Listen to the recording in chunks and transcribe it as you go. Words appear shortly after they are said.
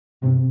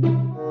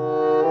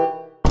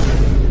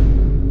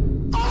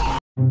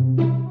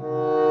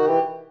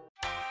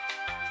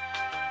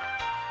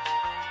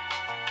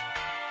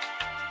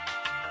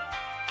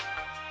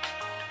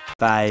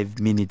Five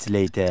minutes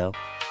later.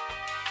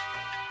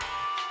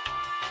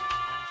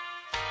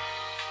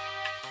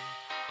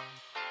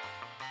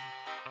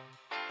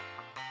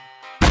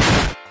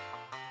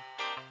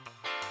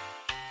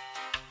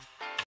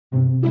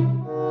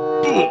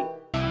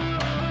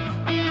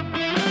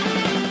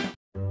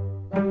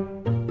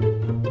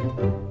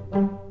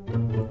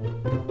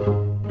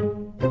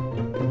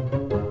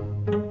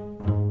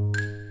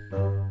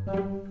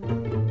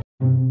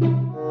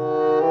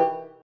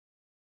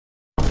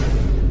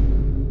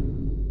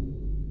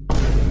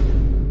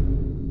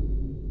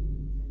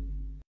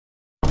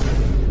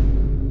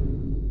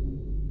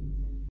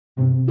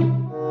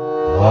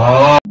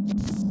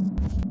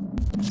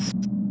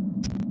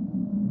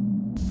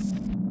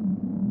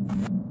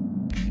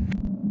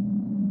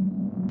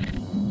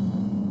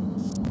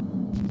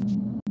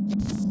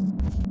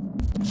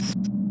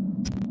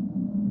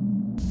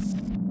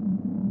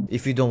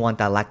 If you don't want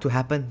that lag to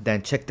happen,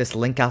 then check this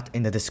link out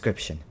in the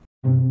description.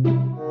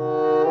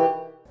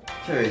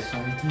 Okay, so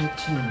I need to make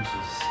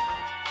changes.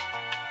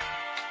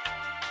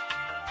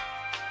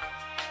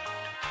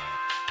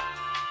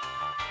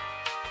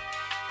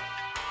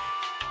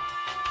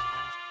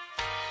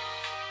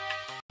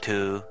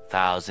 Two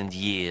 2,000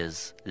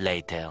 years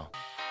later.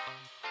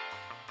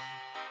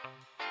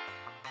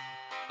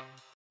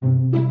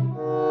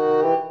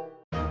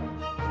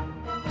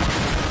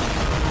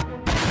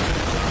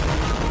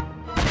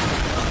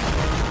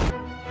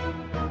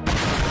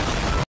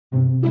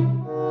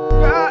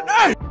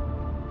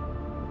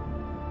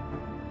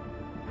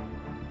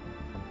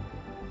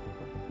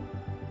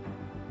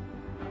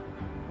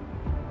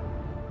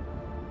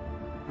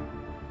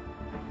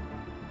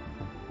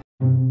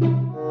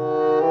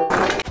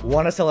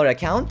 Wanna sell our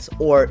account?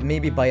 Or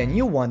maybe buy a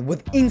new one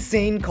with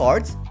insane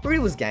cards?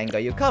 reevuzyt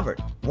got you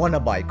covered. Wanna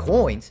buy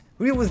coins?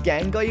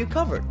 reevuzyt got you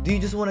covered. Do you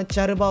just wanna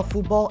chat about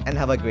football and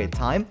have a great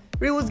time?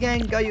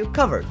 reevuzyt got you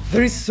covered.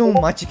 There is so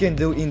much you can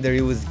do in the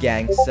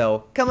reevuzyt,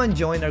 so come and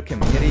join our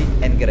community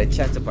and get a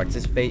chance to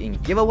participate in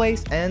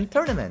giveaways and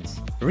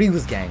tournaments.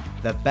 reevuzyt,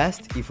 the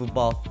best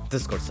eFootball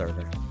Discord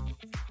server.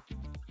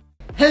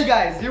 Hey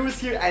guys, Reevuzyt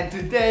here, and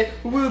today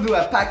we will do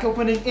a pack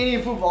opening in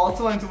eFootball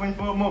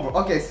 2024 mobile.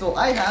 Okay, so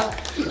I have